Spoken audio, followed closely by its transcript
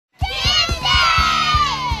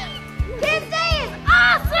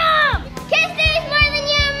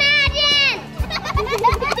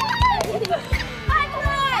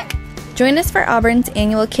Join us for Auburn's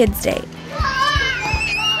annual Kids Day,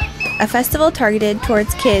 a festival targeted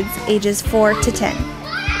towards kids ages 4 to 10.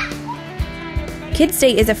 Kids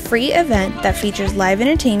Day is a free event that features live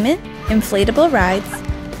entertainment, inflatable rides,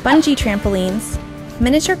 bungee trampolines,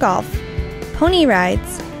 miniature golf, pony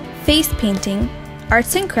rides, face painting,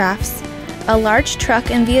 arts and crafts, a large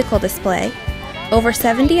truck and vehicle display, over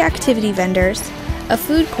 70 activity vendors, a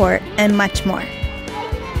food court, and much more.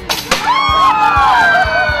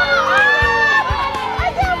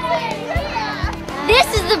 This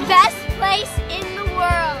is the best place in the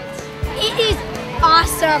world. It is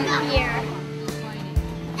awesome here.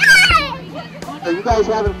 Are you guys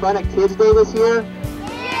having fun at Kids Day this year?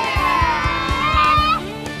 Yeah!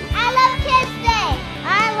 I love Kids Day.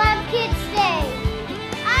 I love Kids Day.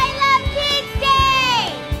 I love Kids Day.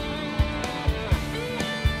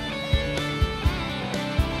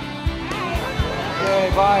 Okay,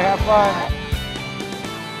 bye, have fun.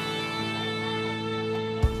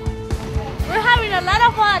 We're having a lot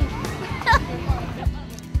of fun.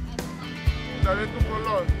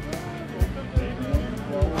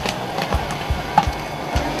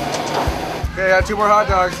 Okay, I have 2 more hot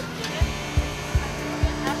dogs.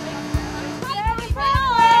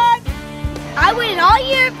 I waited all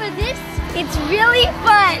year for this. It's really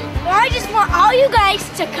fun. I just want all you guys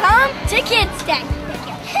to come to Kids Day.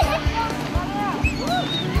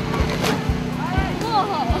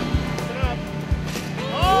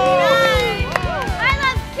 I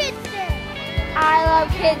love Kids Day. I love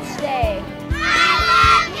Kids Day. I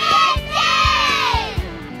love Kids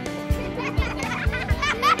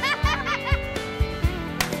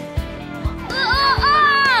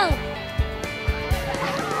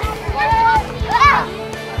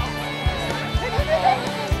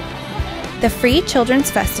The Free Children's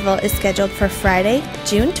Festival is scheduled for Friday,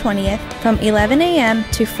 June 20th from 11 a.m.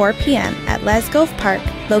 to 4 p.m. at Les Gove Park,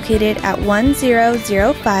 located at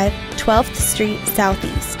 1005 12th Street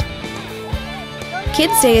Southeast.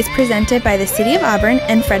 Kids Day is presented by the City of Auburn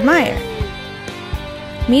and Fred Meyer.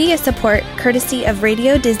 Media support courtesy of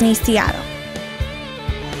Radio Disney Seattle.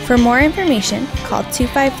 For more information, call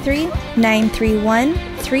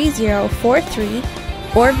 253-931-3043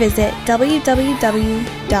 or visit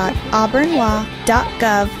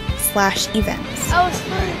www.auburnlaw.gov/events. Oh, it's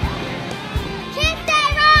fun.